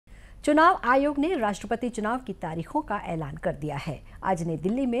चुनाव आयोग ने राष्ट्रपति चुनाव की तारीखों का ऐलान कर दिया है। आज नई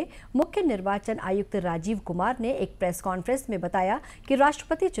दिल्ली में मुख्य निर्वाचन आयुक्त राजीव कुमार ने एक प्रेस कॉन्फ्रेंस में बताया कि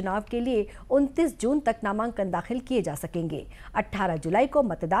राष्ट्रपति चुनाव के लिए 29 जून तक नामांकन दाखिल किए जा सकेंगे। 18 जुलाई को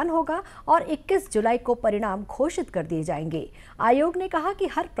मतदान होगा और 21 जुलाई को परिणाम घोषित कर दिए जाएंगे। आयोग ने कहा कि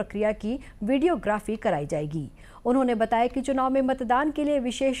हर प्रक्रिया की वीडियोग्राफी कराई जाएगी। उन्होंने बताया कि चुनाव में मतदान के लिए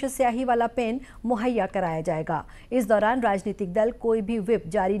विशेष स्याही वाला पेन मुहैया कराया जाएगा। इस दौरान राजनीतिक दल कोई भी व्हिप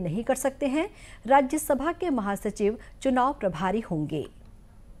जारी नहीं कर सकते हैं। राज्यसभा के महासचिव चुनाव प्रभारी होंगे।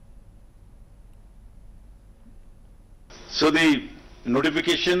 So the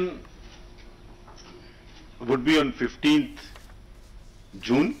notification would be on 15th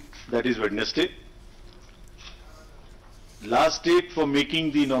June, that is Wednesday. Last date for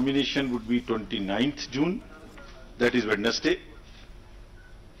making the nomination would be 29th June, that is Wednesday.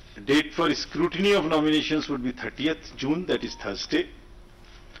 Date for scrutiny of nominations would be 30th June, that is Thursday.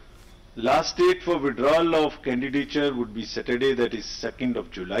 Last date for withdrawal of candidature would be Saturday, that is 2nd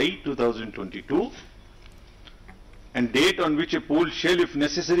of July 2022. And date on which a poll shall, if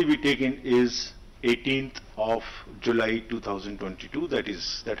necessary, be taken is 18th of July 2022.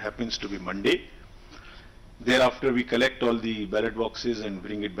 That happens to be Monday. Thereafter, we collect all the ballot boxes and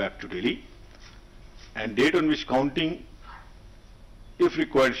bring it back to Delhi. And date on which counting, if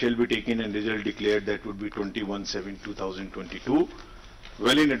required, shall be taken and result declared, that would be 21/7/2022.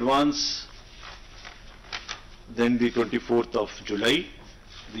 Well in advance, then the 24th of July,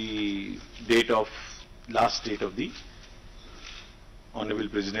 the last date of the Honorable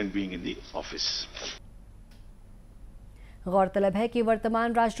President being in the office. गौरतलब है कि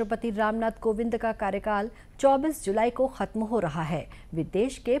वर्तमान राष्ट्रपति रामनाथ कोविंद का कार्यकाल 24 जुलाई को खत्म हो रहा है। वे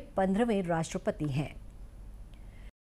देश के 15वें राष्ट्रपति हैं।